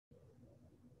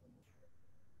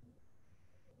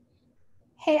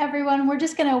Hey everyone, we're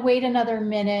just going to wait another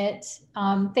minute.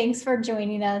 Thanks for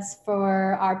joining us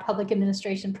for our Public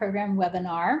Administration Program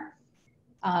webinar.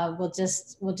 We'll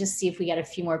just see if we get a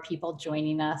few more people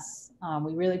joining us.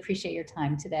 We really appreciate your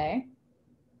time today.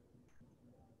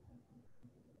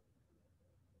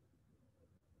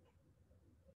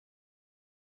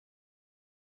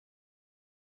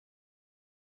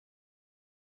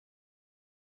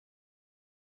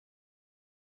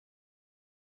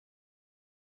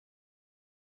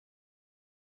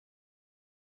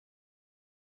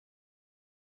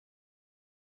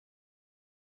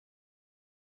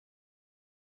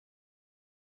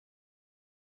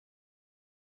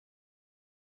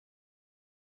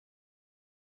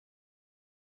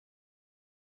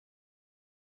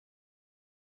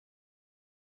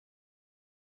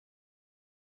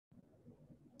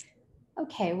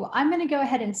 Okay, well, I'm going to go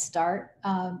ahead and start.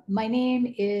 My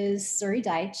name is Suri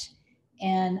Deitch,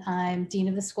 and I'm Dean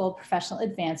of the School of Professional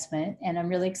Advancement, and I'm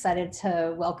really excited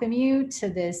to welcome you to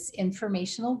this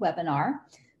informational webinar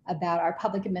about our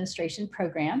public administration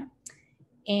program.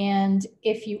 And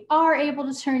if you are able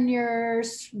to turn your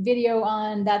video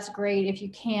on, that's great. If you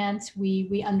can't,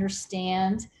 we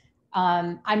understand.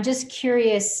 I'm just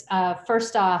curious,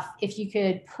 first off, if you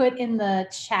could put in the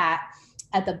chat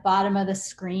at the bottom of the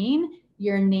screen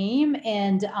your name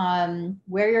and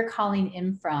where you're calling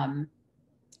in from.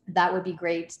 That would be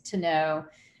great to know.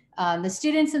 The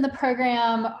students in the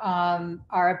program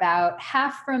are about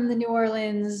half from the New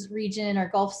Orleans region or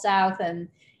Gulf South and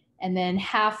then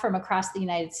half from across the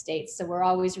United States. So we're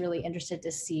always really interested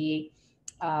to see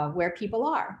where people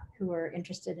are who are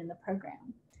interested in the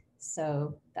program.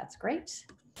 So that's great.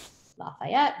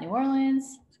 Lafayette, New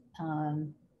Orleans.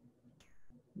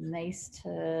 Nice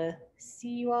to see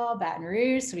you all. Baton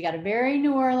Rouge. So we got a very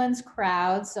New Orleans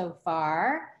crowd so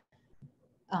far,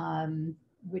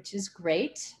 which is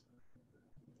great.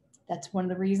 That's one of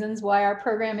the reasons why our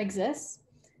program exists.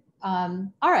 All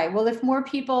right, well, if more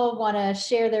people want to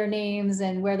share their names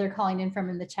and where they're calling in from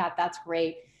in the chat, that's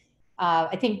great.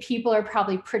 I think people are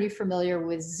probably pretty familiar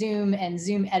with Zoom and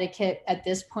Zoom etiquette at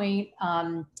this point.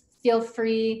 Feel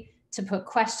free to put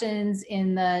questions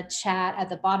in the chat at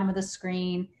the bottom of the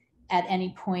screen at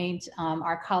any point.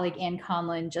 Our colleague Ann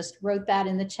Conlon just wrote that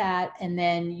in the chat, and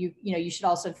then you should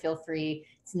also feel free.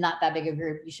 It's not that big a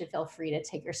group. You should feel free to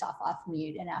take yourself off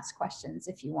mute and ask questions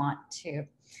if you want to.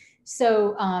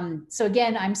 So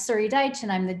again, I'm Suri Deitch,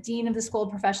 and I'm the Dean of the School of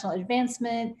Professional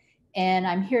Advancement, and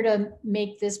I'm here to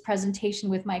make this presentation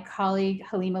with my colleague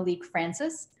Halima Leek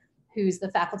Francis, who's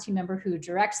the faculty member who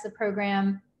directs the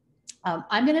program.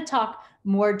 I'm going to talk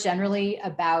more generally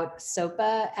about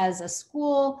SoPA as a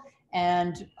school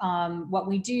and what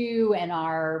we do and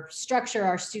our structure,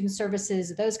 our student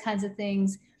services, those kinds of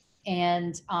things.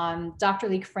 And Dr.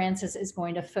 Leek Francis is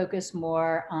going to focus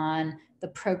more on the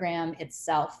program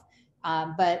itself.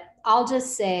 But I'll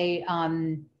just say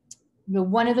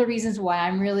one of the reasons why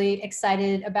I'm really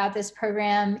excited about this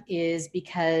program is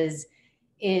because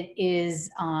it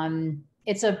is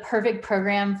it's a perfect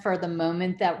program for the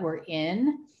moment that we're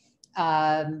in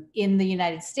the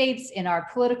United States, in our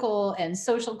political and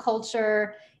social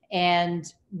culture. And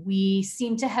we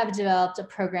seem to have developed a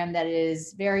program that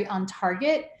is very on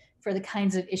target for the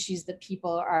kinds of issues that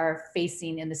people are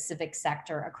facing in the civic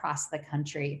sector across the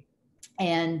country.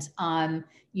 And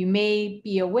you may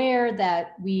be aware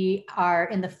that we are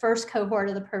in the first cohort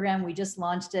of the program. We just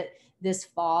launched it this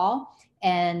fall,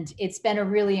 and it's been a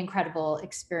really incredible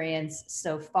experience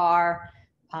so far.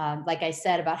 Like I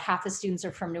said, about half the students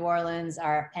are from New Orleans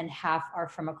and half are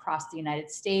from across the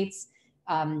United States.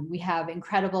 We have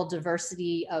incredible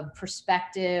diversity of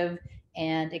perspective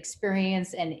and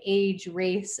experience and age,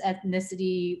 race,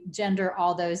 ethnicity, gender,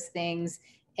 all those things.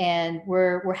 And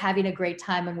we're having a great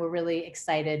time, and we're really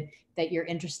excited that you're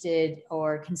interested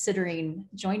or considering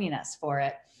joining us for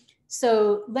it.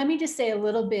 So let me just say a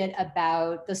little bit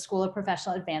about the School of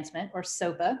Professional Advancement, or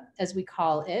SoPA, as we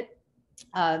call it.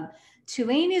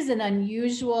 Tulane is an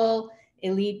unusual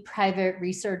elite private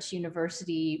research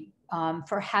university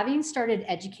for having started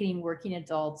educating working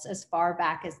adults as far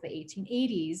back as the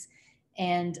 1880s.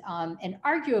 And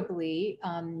arguably,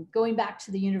 going back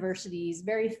to the university's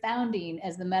very founding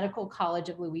as the Medical College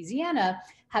of Louisiana,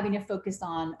 having a focus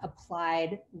on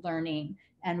applied learning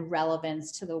and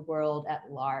relevance to the world at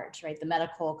large, right? The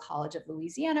Medical College of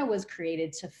Louisiana was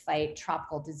created to fight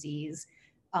tropical disease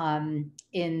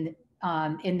in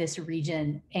this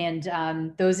region.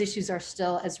 And those issues are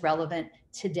still as relevant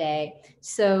today.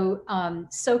 So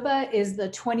SoPA is the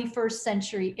 21st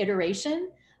century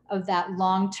iteration of that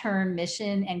long-term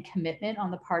mission and commitment on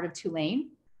the part of Tulane.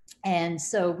 And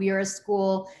so we are a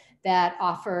school that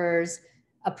offers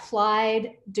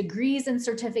applied degrees and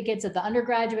certificates at the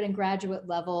undergraduate and graduate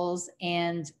levels,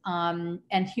 and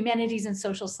humanities and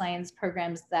social science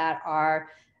programs that are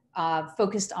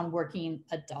focused on working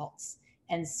adults.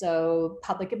 And so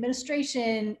public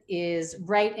administration is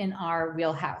right in our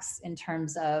wheelhouse in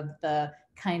terms of the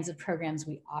kinds of programs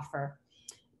we offer.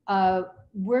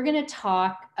 We're going to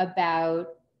talk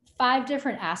about 5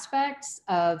 different aspects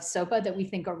of SoPA that we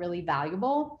think are really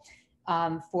valuable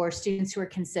for students who are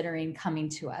considering coming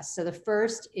to us. So the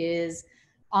first is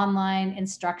online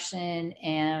instruction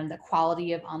and the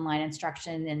quality of online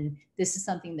instruction. And this is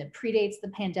something that predates the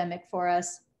pandemic for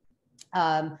us.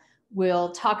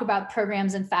 We'll talk about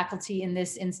programs and faculty. In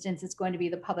this instance, it's going to be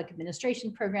the public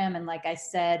administration program. And like I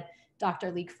said,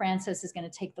 Dr. Leek Francis is going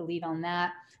to take the lead on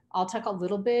that. I'll talk a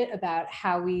little bit about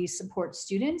how we support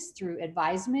students through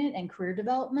advisement and career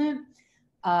development.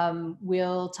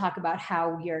 We'll talk about how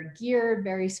we are geared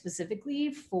very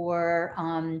specifically for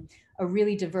a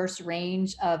really diverse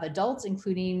range of adults,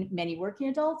 including many working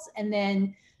adults. And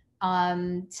then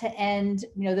to end,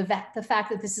 the fact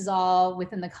that this is all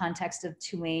within the context of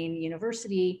Tulane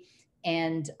University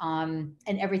and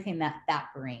everything that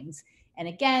brings. And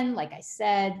again, like I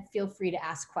said, feel free to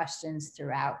ask questions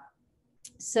throughout.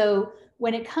 So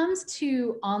when it comes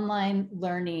to online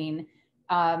learning,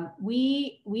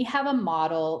 we have a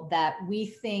model that we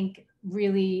think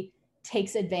really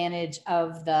takes advantage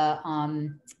of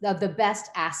the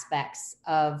best aspects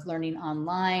of learning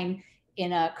online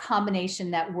in a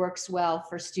combination that works well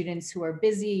for students who are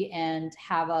busy and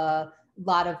have a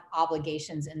lot of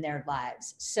obligations in their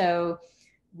lives. So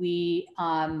we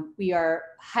are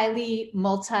highly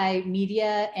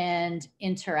multimedia and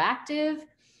interactive.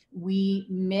 We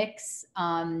mix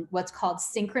what's called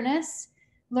synchronous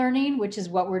learning, which is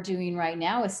what we're doing right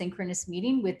now, a synchronous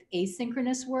meeting, with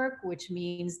asynchronous work, which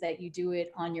means that you do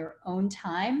it on your own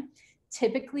time.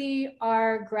 Typically,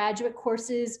 our graduate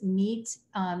courses meet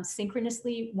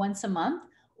synchronously once a month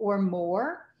or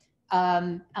more,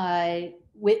 in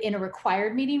a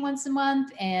required meeting once a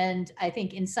month. And I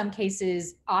think in some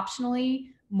cases, optionally,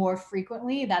 more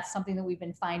frequently. That's something that we've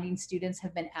been finding students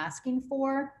have been asking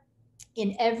for.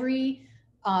 In every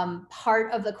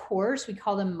part of the course, we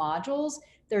call them modules,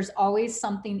 there's always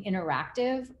something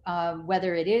interactive,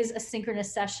 whether it is a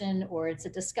synchronous session or it's a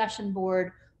discussion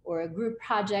board or a group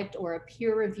project or a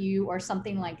peer review or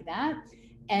something like that.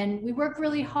 And we work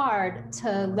really hard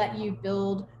to let you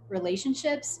build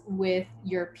relationships with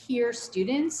your peer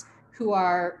students who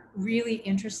are really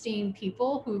interesting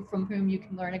people from whom you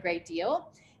can learn a great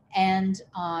deal, and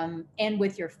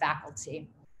with your faculty.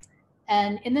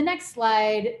 And in the next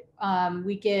slide,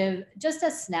 we give just a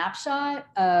snapshot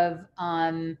of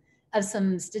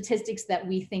some statistics that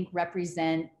we think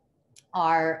represent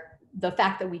the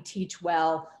fact that we teach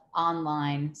well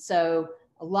online. So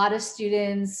a lot of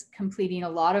students completing a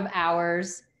lot of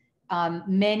hours,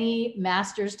 many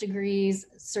master's degrees,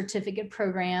 certificate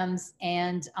programs,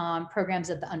 and programs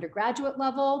at the undergraduate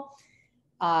level.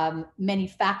 Many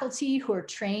faculty who are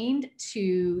trained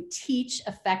to teach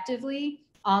effectively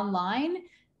online.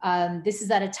 This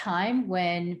is at a time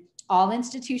when all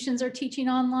institutions are teaching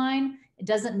online. It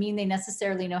doesn't mean they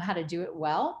necessarily know how to do it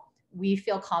well. We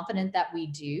feel confident that we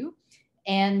do.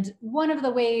 And one of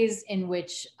the ways in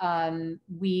which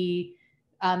we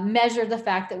measure the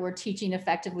fact that we're teaching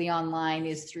effectively online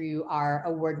is through our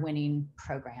award-winning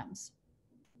programs.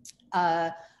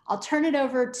 I'll turn it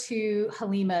over to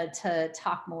Halima to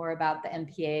talk more about the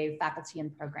MPA faculty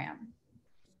and program.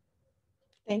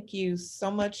 Thank you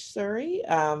so much, Suri.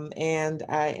 And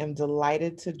I am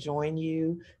delighted to join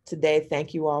you today.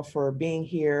 Thank you all for being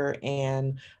here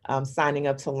and signing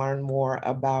up to learn more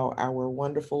about our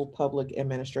wonderful public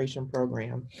administration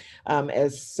program.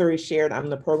 As Suri shared, I'm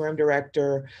the program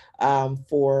director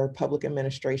for public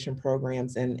administration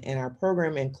programs, and our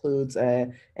program includes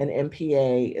an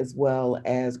MPA as well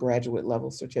as graduate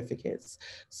level certificates.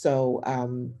 So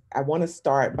I want to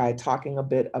start by talking a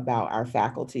bit about our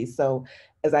faculty. So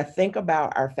as I think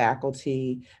about our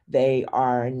faculty, they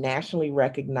are nationally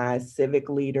recognized civic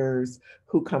leaders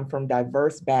who come from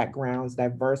diverse backgrounds,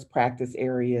 diverse practice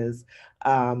areas.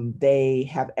 They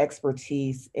have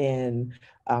expertise in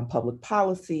public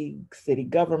policy, city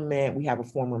government. We have a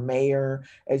former mayor,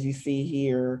 as you see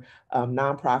here,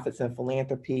 nonprofits and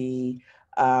philanthropy,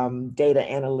 data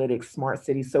analytics, smart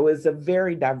cities. So it's a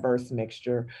very diverse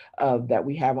mixture that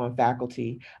we have on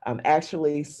faculty.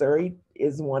 Actually, Surrey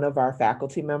is one of our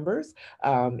faculty members.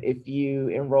 If you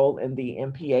enroll in the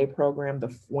MPA program,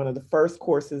 one of the first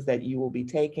courses that you will be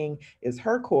taking is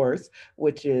her course,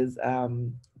 which is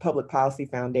Public Policy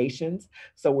Foundations.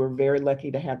 So we're very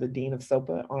lucky to have the Dean of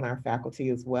SoPA on our faculty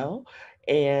as well.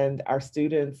 And our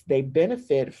students, they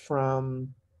benefit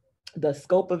from the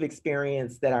scope of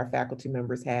experience that our faculty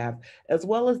members have, as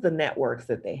well as the networks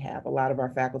that they have. A lot of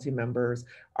our faculty members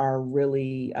are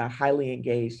really highly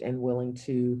engaged and willing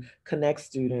to connect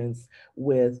students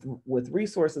with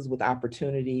resources, with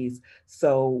opportunities.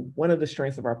 So one of the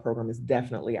strengths of our program is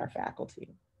definitely our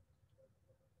faculty.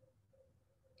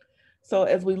 So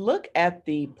as we look at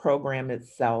the program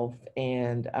itself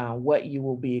and what you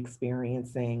will be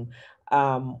experiencing,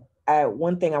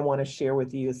 one thing I want to share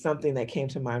with you is something that came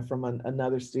to mind from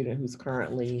another student who's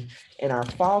currently in our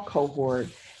fall cohort.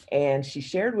 And she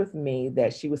shared with me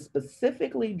that she was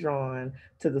specifically drawn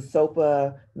to the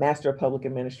SoPA Master of Public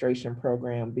Administration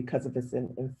program because of its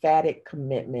emphatic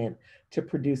commitment to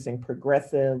producing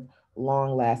progressive,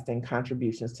 long-lasting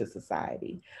contributions to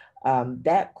society.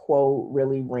 That quote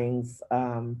really rings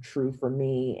true for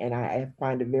me, and I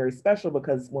find it very special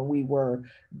because when we were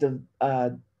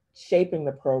shaping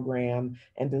the program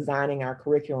and designing our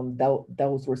curriculum,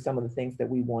 those were some of the things that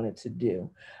we wanted to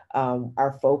do.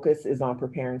 Our focus is on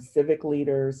preparing civic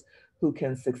leaders who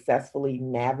can successfully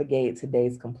navigate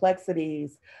today's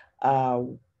complexities,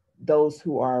 those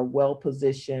who are well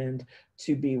positioned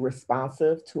to be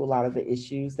responsive to a lot of the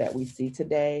issues that we see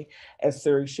today. As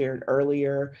Suri shared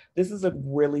earlier, this is a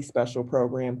really special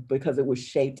program because it was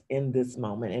shaped in this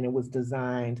moment and it was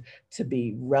designed to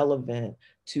be relevant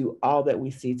to all that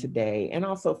we see today and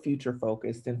also future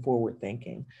focused and forward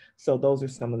thinking. So those are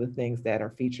some of the things that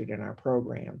are featured in our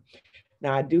program.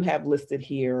 Now I do have listed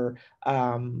here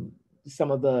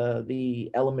some of the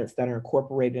elements that are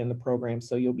incorporated in the program.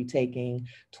 So you'll be taking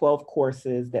 12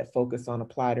 courses that focus on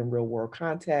applied and real world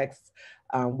contexts.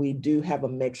 We do have a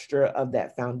mixture of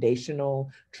that foundational,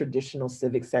 traditional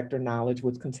civic sector knowledge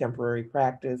with contemporary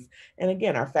practice. And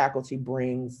again, our faculty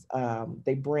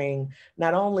they bring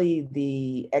not only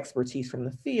the expertise from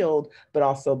the field, but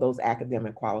also those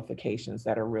academic qualifications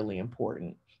that are really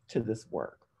important to this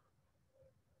work.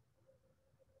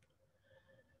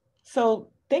 So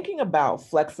thinking about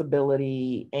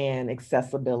flexibility and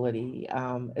accessibility,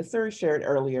 as Suri shared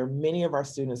earlier, many of our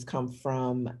students come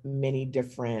from many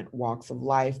different walks of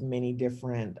life, many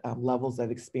different levels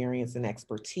of experience and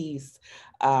expertise.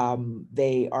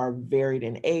 They are varied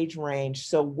in age range.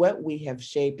 So what we have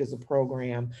shaped is a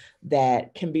program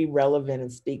that can be relevant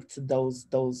and speak to those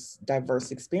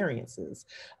diverse experiences.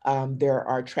 There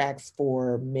are tracks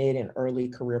for mid and early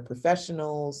career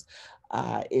professionals.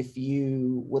 If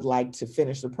you would like to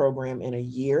finish the program in a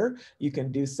year, you can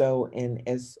do so in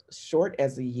as short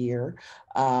as a year.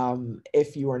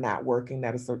 If you are not working,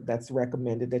 that's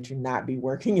recommended that you not be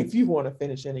working if you want to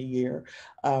finish in a year.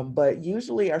 But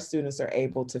usually our students are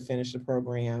able to finish the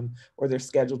program, or they're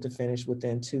scheduled to finish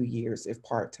within 2 years if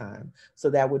part-time. So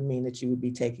that would mean that you would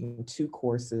be taking 2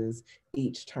 courses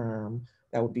each term.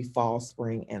 That would be fall,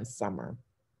 spring, and summer.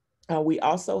 We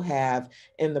also have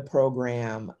in the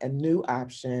program a new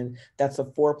option that's a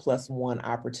 4+1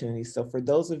 opportunity. So for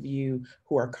those of you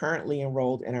who are currently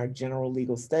enrolled in our General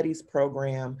Legal Studies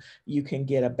program, you can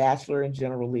get a Bachelor in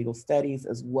General Legal Studies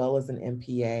as well as an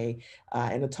MPA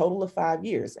in a total of 5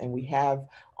 years. And we have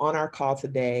on our call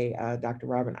today, Dr.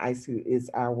 Robin Ice, who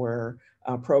is our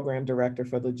program director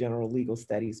for the General Legal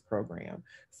Studies program.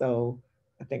 So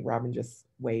I think Robin just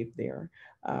waved there.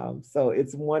 So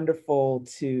it's wonderful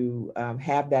to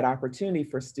have that opportunity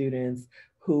for students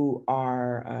who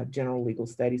are general legal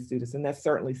studies students. And that's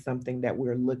certainly something that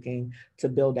we're looking to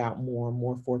build out more and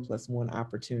more 4+1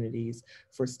 opportunities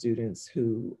for students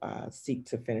who seek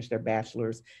to finish their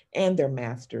bachelor's and their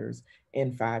master's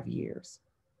in 5 years.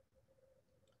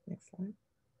 Next slide.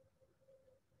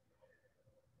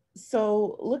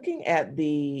 So looking at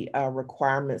the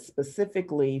requirements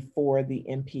specifically for the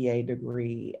MPA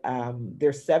degree,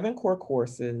 there's 7 core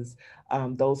courses.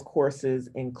 Those courses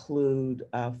include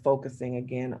focusing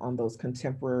again on those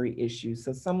contemporary issues.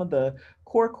 So some of the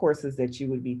core courses that you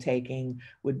would be taking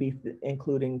would be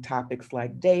including topics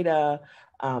like data,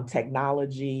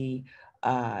 technology,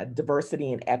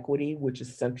 diversity and equity, which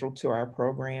is central to our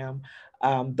program,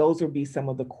 those would be some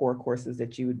of the core courses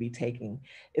that you would be taking.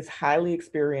 It's highly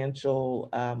experiential.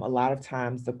 A lot of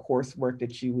times the coursework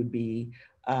that you would be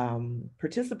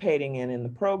participating in the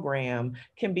program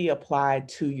can be applied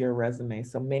to your resume.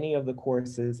 So many of the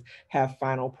courses have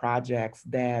final projects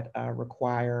that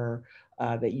require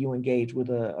that you engage with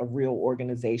a real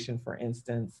organization, for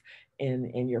instance,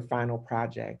 in your final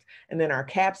project. And then our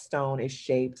capstone is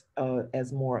shaped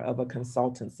as more of a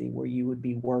consultancy where you would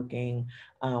be working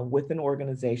with an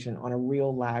organization on a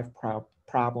real live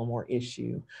problem or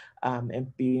issue,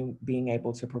 and being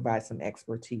able to provide some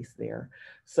expertise there.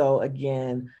 So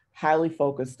again, highly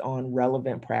focused on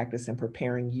relevant practice and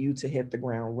preparing you to hit the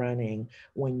ground running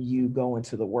when you go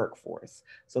into the workforce.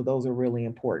 So those are really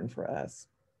important for us.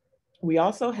 We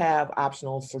also have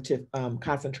optional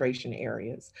concentration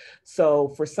areas. So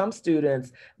for some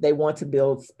students, they want to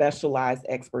build specialized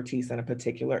expertise in a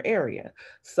particular area.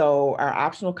 So our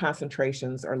optional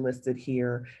concentrations are listed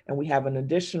here, and we have an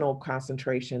additional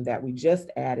concentration that we just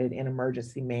added in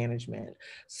emergency management.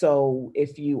 So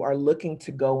if you are looking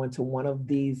to go into one of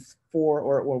these four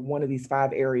or one of these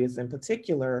 5 areas in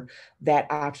particular, that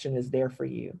option is there for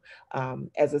you.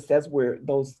 As it says,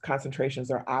 those concentrations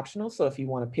are optional. So if you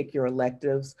want to pick your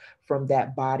electives from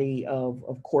that body of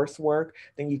coursework,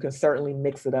 then you can certainly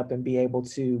mix it up and be able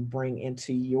to bring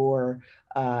into your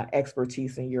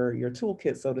expertise and your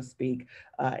toolkit, so to speak,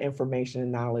 information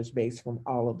and knowledge base from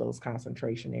all of those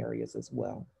concentration areas as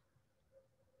well.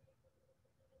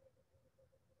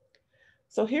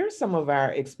 So here's some of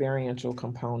our experiential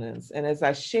components. And as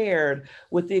I shared,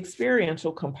 with the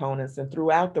experiential components and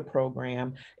throughout the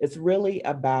program, it's really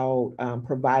about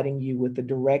providing you with the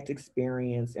direct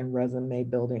experience and resume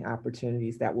building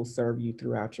opportunities that will serve you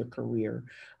throughout your career.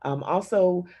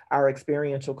 Also, our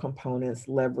experiential components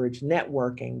leverage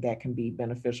networking that can be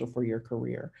beneficial for your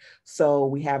career. So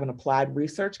we have an applied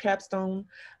research capstone.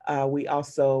 We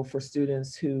also, for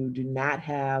students who do not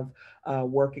have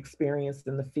work experience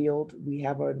in the field, we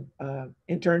have an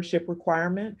internship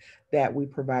requirement that we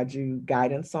provide you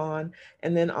guidance on.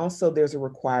 And then also there's a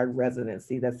required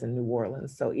residency that's in New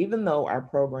Orleans. So even though our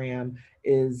program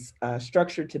is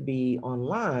structured to be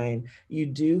online, you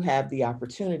do have the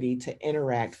opportunity to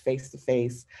interact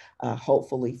face-to-face,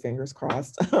 hopefully, fingers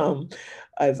crossed,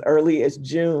 as early as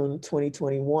June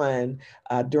 2021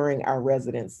 during our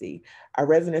residency. Our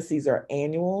residencies are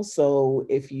annual, so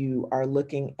if you are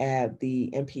looking at the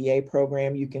MPA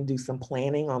program, you can do some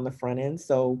planning on the front end.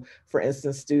 So for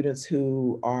instance, students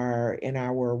who are in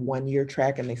our 1-year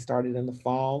track and they started in the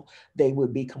fall, they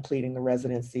would be completing the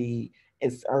residency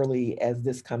as early as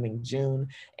this coming June.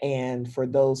 And for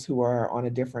those who are on a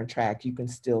different track, you can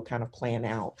still kind of plan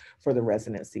out for the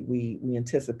residency. We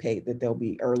anticipate that they'll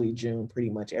be early June pretty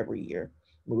much every year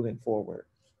moving forward.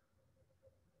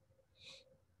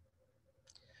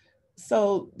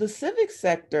 So the civic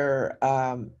sector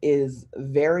is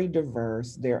very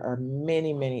diverse. There are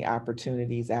many, many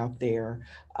opportunities out there.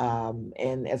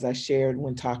 And as I shared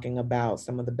when talking about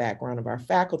some of the background of our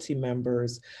faculty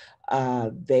members,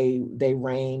 they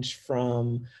range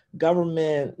from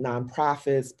government,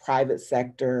 nonprofits, private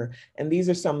sector. And these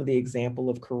are some of the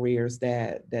example of careers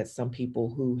that some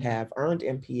people who have earned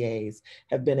MPAs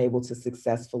have been able to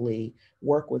successfully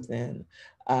work within.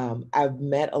 I've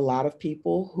met a lot of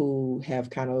people who have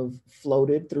kind of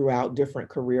floated throughout different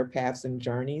career paths and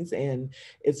journeys, and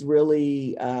it's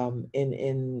really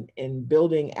in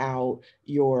building out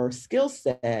your skill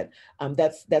set,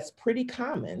 that's pretty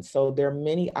common. So there are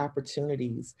many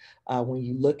opportunities when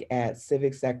you look at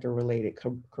civic sector related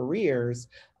careers.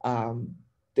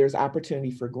 There's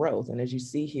opportunity for growth. And as you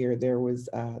see here,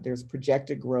 there's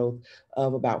projected growth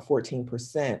of about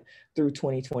 14% through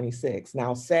 2026.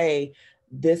 Now, say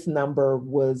this number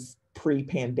was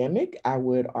pre-pandemic, I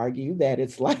would argue that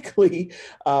it's likely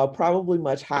probably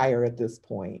much higher at this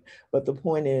point. But the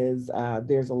point is,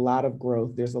 there's a lot of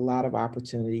growth, there's a lot of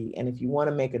opportunity. And if you want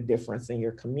to make a difference in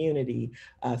your community,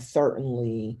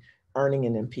 certainly earning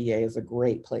an MPA is a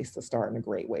great place to start and a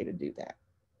great way to do that.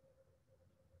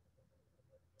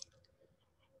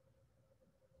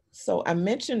 So I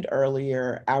mentioned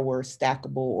earlier our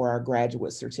stackable or our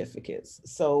graduate certificates.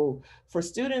 So for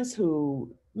students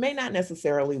who may not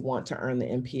necessarily want to earn the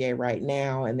MPA right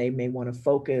now, and they may want to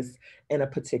focus in a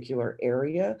particular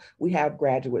area, we have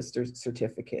graduate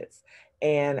certificates.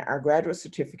 And our graduate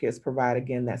certificates provide,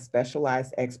 again, that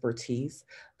specialized expertise.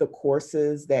 The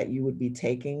courses that you would be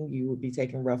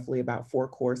taking roughly about 4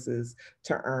 courses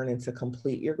to earn and to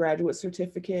complete your graduate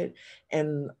certificate.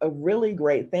 And a really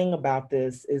great thing about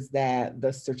this is that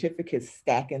the certificates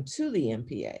stack into the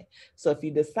MPA. So if you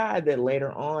decide that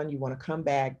later on you want to come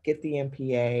back, get the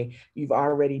MPA, you've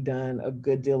already done a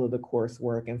good deal of the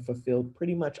coursework and fulfilled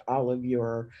pretty much all of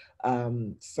your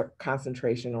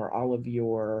concentration or all of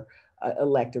your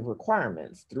elective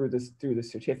requirements through the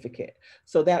certificate.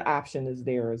 So that option is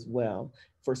there as well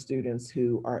for students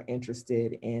who are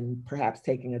interested in perhaps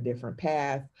taking a different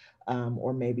path,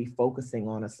 or maybe focusing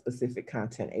on a specific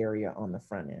content area on the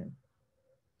front end.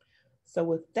 So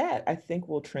with that, I think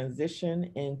we'll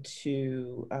transition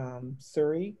into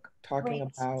Suri talking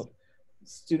about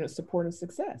student support and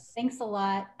success. Thanks a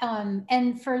lot.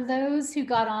 And for those who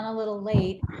got on a little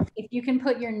late, if you can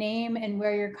put your name and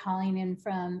where you're calling in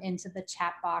from into the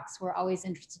chat box, we're always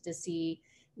interested to see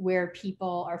where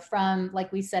people are from.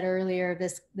 Like we said earlier,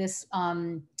 this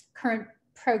current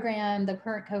program, the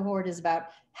current cohort is about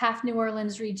half New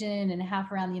Orleans region and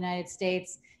half around the United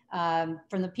States.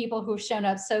 From the people who've shown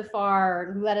up so far,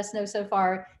 or who let us know so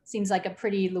far, seems like a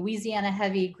pretty Louisiana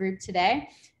heavy group today.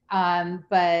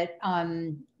 But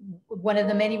one of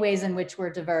the many ways in which we're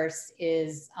diverse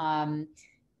is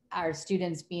our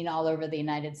students being all over the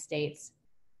United States.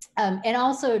 And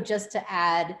also just to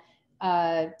add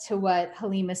to what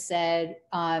Halima said,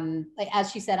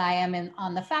 as she said, I am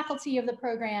on the faculty of the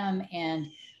program, and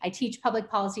I teach public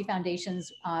policy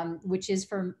foundations, which is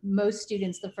for most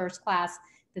students the first class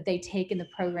that they take in the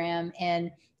program. And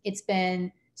it's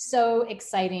been so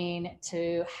exciting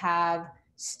to have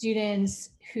students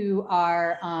who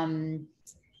are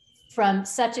from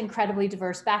such incredibly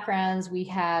diverse backgrounds. We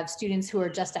have students who are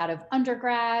just out of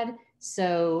undergrad,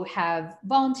 so have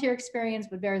volunteer experience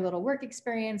but very little work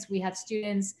experience. We have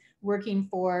students working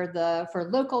for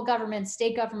local government,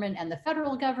 state government, and the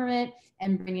federal government,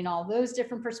 and bringing all those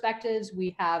different perspectives.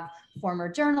 We have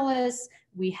former journalists.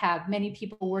 We have many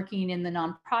people working in the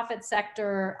nonprofit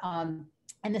sector,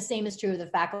 and the same is true of the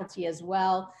faculty as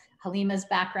well. Halima's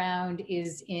background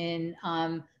is in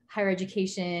higher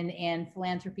education and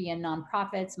philanthropy and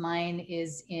nonprofits. Mine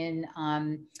is in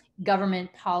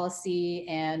government policy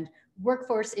and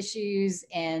workforce issues.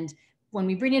 And when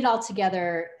we bring it all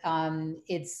together,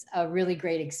 it's a really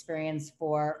great experience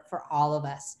for all of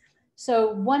us.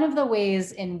 So one of the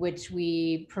ways in which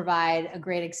we provide a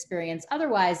great experience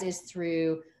otherwise is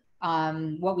through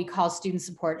what we call student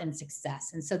support and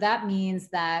success. And so that means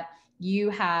that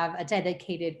you have a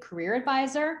dedicated career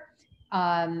advisor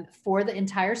for the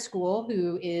entire school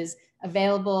who is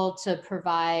available to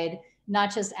provide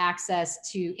not just access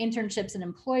to internships and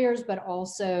employers, but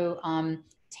also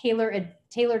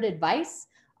tailored advice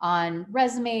on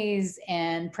resumes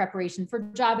and preparation for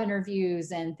job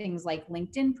interviews and things like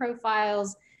LinkedIn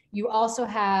profiles. You also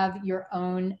have your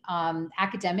own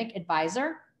academic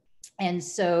advisor. And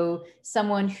so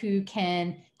someone who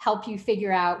can help you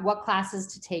figure out what classes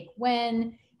to take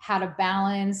when, how to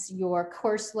balance your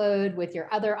course load with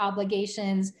your other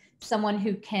obligations, someone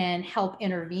who can help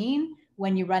intervene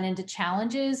when you run into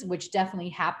challenges, which definitely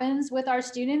happens with our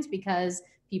students because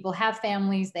people have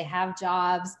families, they have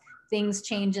jobs, things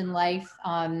change in life.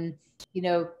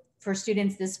 For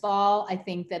students this fall, I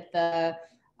think that the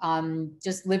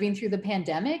just living through the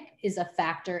pandemic is a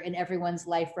factor in everyone's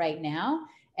life right now.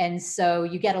 And so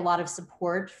you get a lot of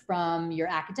support from your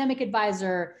academic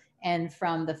advisor and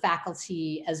from the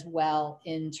faculty as well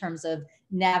in terms of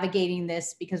navigating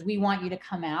this, because we want you to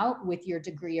come out with your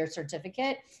degree or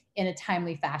certificate in a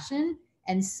timely fashion.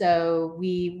 And so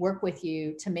we work with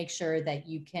you to make sure that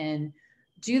you can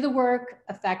do the work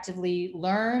effectively,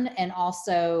 learn, and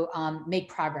also make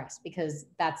progress, because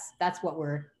that's what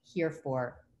we're here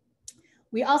for.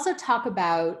 We also talk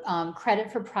about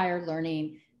credit for prior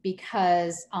learning,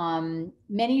 because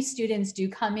many students do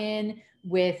come in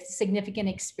with significant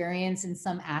experience in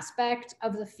some aspect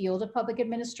of the field of public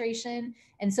administration.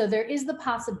 And so there is the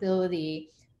possibility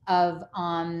of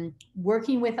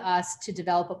working with us to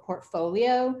develop a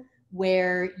portfolio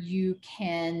where you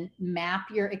can map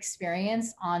your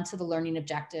experience onto the learning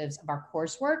objectives of our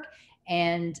coursework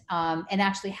and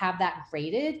actually have that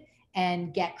graded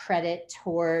and get credit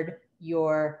toward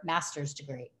your master's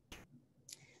degree.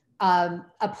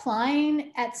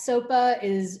 Applying at SoPA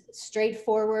is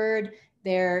straightforward.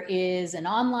 There is an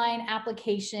online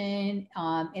application.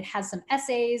 It has some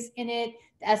essays in it.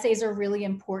 The essays are really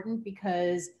important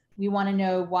because we want to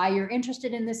know why you're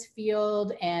interested in this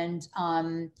field and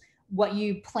what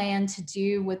you plan to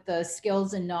do with the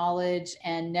skills and knowledge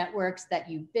and networks that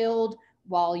you build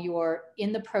while you're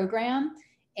in the program.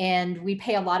 And we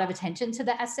pay a lot of attention to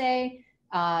the essay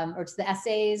or to the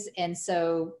essays. And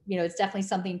so, it's definitely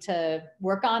something to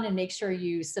work on and make sure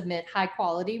you submit high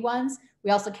quality ones.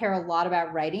 We also care a lot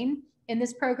about writing in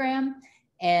this program.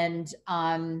 And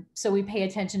so we pay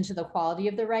attention to the quality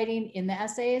of the writing in the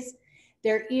essays.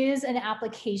 There is an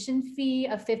application fee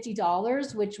of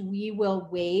 $50, which we will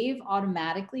waive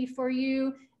automatically for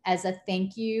you as a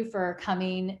thank you for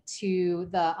coming to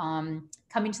the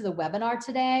webinar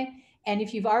today. And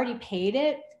if you've already paid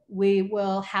it, we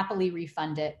will happily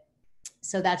refund it.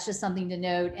 So that's just something to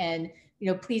note. And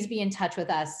please be in touch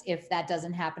with us if that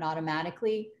doesn't happen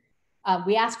automatically.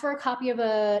 We ask for a copy of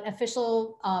an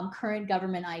official current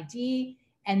government ID,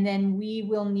 and then we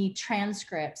will need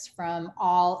transcripts from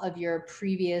all of your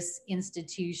previous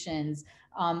institutions,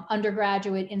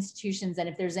 undergraduate institutions, and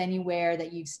if there's anywhere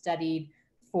that you've studied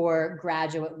for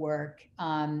graduate work.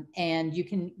 And you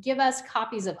can give us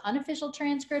copies of unofficial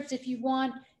transcripts if you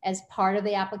want as part of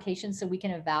the application so we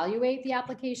can evaluate the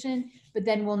application, but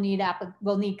then we'll need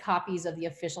copies of the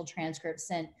official transcripts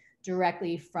sent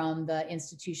directly from the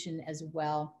institution as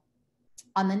well.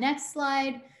 On the next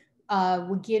slide,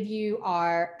 we'll give you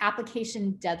our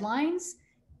application deadlines.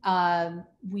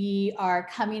 We are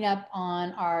coming up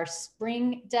on our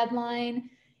spring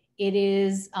deadline. It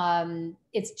is,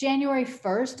 it's January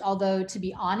 1st, although to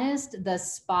be honest, the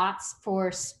spots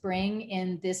for spring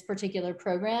in this particular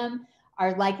program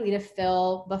are likely to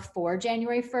fill before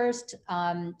January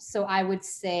 1st. So I would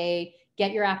say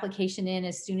get your application in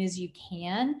as soon as you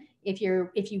can if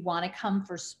you want to come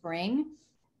for spring.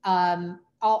 I'll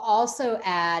also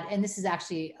add, and this is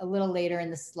actually a little later in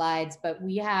the slides, but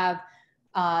we have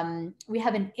an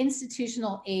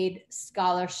institutional aid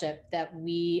scholarship that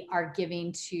we are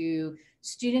giving to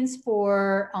students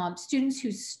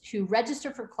who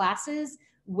register for classes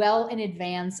well in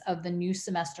advance of the new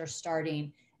semester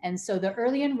starting. And so the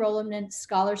early enrollment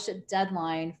scholarship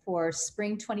deadline for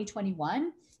spring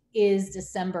 2021 is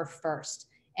December 1st.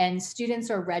 And students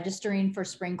are registering for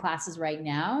spring classes right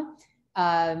now.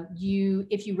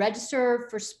 If you register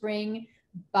for spring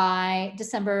by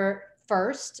December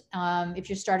 1st, if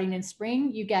you're starting in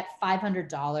spring, you get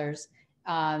 $500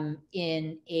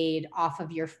 in aid off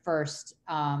of your first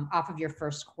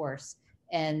course,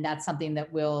 and that's something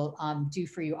that we'll do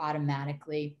for you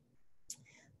automatically.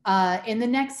 In the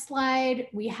next slide,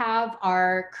 we have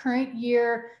our current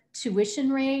year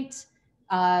tuition rate.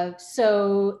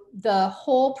 So the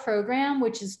whole program,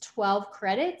 which is 12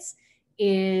 credits,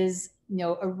 is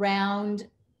around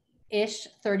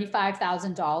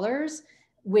 $35,000,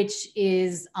 which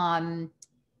is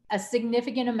a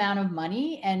significant amount of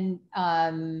money. And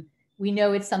we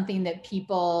know it's something that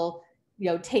people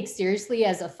take seriously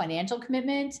as a financial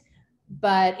commitment,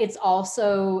 but it's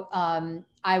also,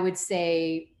 I would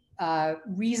say,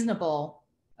 reasonable,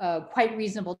 quite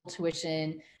reasonable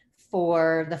tuition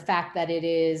for the fact that it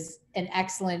is an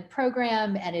excellent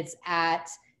program and it's at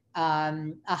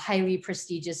a highly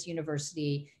prestigious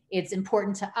university. It's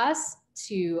important to us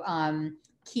to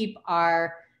keep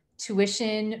our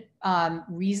tuition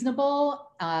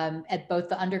reasonable at both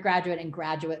the undergraduate and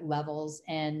graduate levels.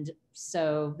 And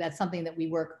so that's something that we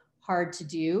work hard to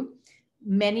do.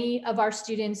 Many of our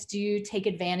students do take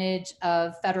advantage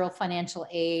of federal financial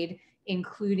aid,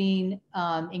 including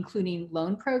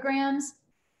loan programs.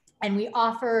 And we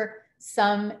offer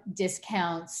some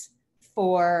discounts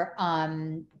for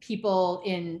people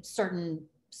in certain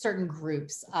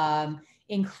groups,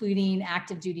 including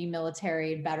active duty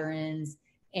military veterans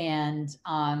and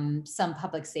some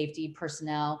public safety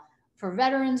personnel. For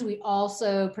veterans, we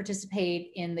also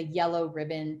participate in the Yellow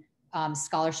Ribbon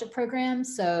Scholarship Program.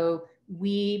 So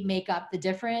we make up the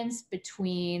difference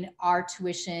between our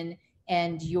tuition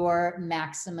and your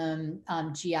maximum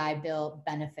GI Bill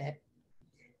benefit.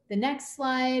 The next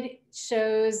slide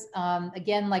shows,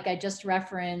 again, like I just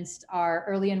referenced, our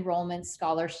early enrollment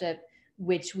scholarship,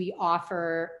 which we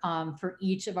offer for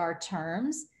each of our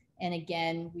terms. And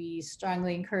again, we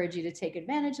strongly encourage you to take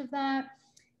advantage of that.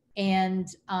 And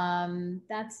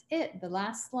that's it. The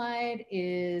last slide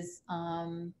is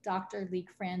Dr. Leek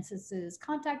Francis's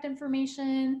contact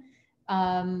information.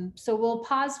 So we'll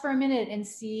pause for a minute and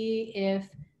see if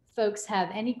folks have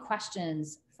any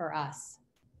questions for us.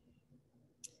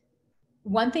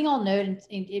 One thing I'll note, and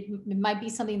it might be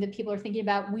something that people are thinking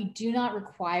about, we do not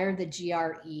require the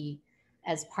GRE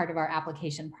as part of our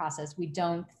application process. We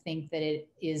don't think that it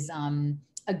is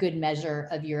a good measure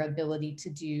of your ability to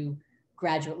do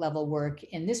graduate level work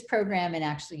in this program and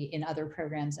actually in other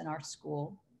programs in our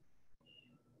school.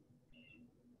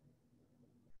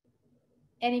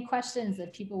 any questions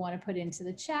that people want to put into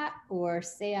the chat or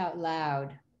say out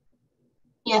loud?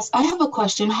 Yes, I have a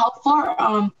question. How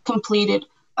far completed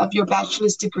of your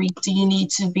bachelor's degree do you need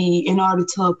to be in order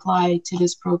to apply to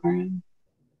this program?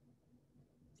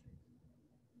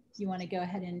 You want to go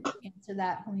ahead and answer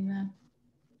that, Halima?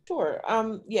 Sure.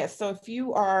 Yes. So if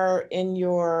you are in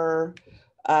your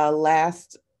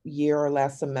last year or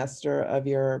last semester of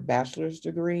your bachelor's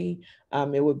degree,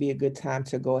 it would be a good time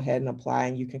to go ahead and apply,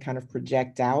 and you can kind of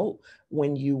project out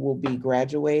when you will be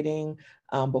graduating.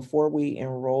 Before we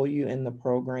enroll you in the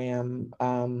program,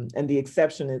 and the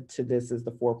exception to this is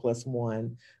the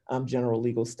 4+1 general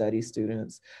legal studies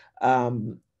students.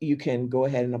 You can go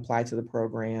ahead and apply to the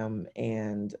program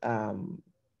and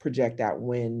project out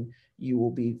when you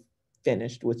will be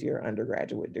finished with your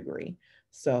undergraduate degree.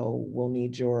 So we'll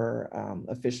need your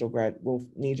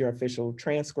official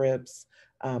transcripts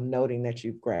noting that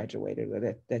you've graduated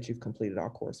or that you've completed all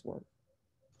coursework.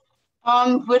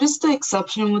 What is the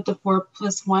exception with the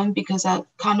 4+1? Because I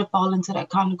kind of fall into that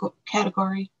kind of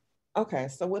category. Okay,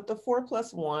 so with the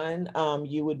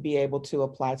 4+1, you would be able to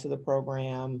apply to the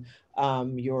program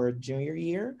your junior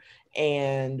year,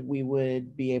 and we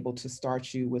would be able to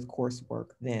start you with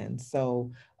coursework then. So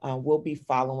we'll be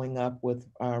following up with,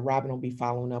 Robin will be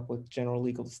following up with general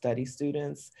legal studies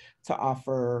students to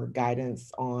offer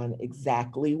guidance on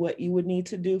exactly what you would need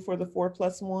to do for the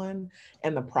 4+1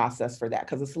 and the process for that,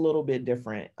 because it's a little bit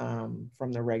different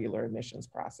from the regular admissions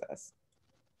process.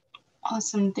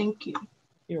 Awesome, thank you.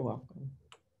 You're welcome.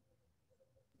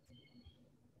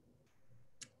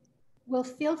 Well,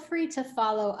 feel free to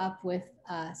follow up with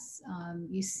us.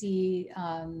 You see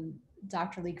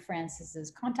Dr. Leek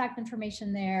Francis's contact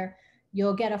information there.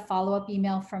 You'll get a follow-up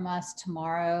email from us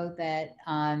tomorrow that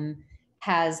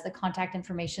has the contact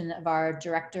information of our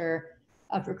Director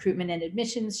of Recruitment and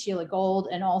Admissions, Sheila Gold,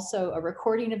 and also a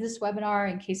recording of this webinar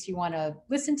in case you want to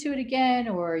listen to it again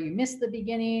or you missed the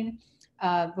beginning.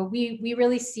 But we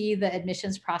really see the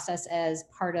admissions process as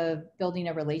part of building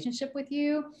a relationship with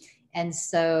you. And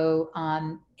so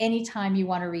anytime you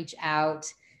want to reach out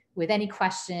with any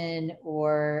question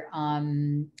or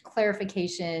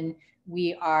clarification,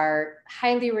 we are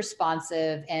highly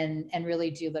responsive and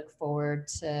really do look forward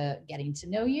to getting to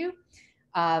know you.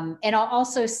 And I'll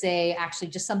also say, actually,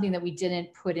 just something that we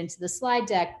didn't put into the slide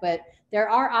deck, but there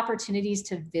are opportunities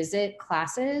to visit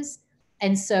classes.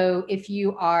 And so if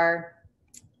you are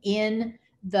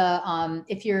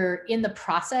if you're in the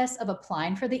process of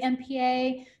applying for the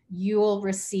MPA, you'll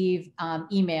receive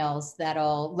emails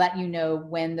that'll let you know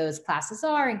when those classes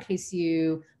are in case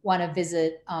you want to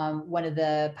visit one of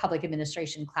the public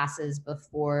administration classes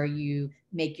before you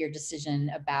make your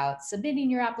decision about submitting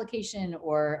your application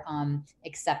or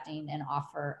accepting an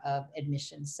offer of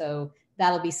admission. So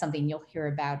that'll be something you'll hear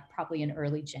about probably in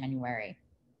early January.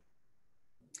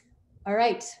 All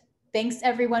right. Thanks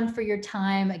everyone for your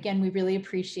time. Again, we really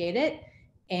appreciate it.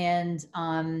 And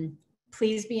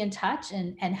please be in touch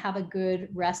and have a good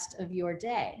rest of your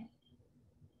day.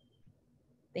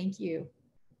 Thank you.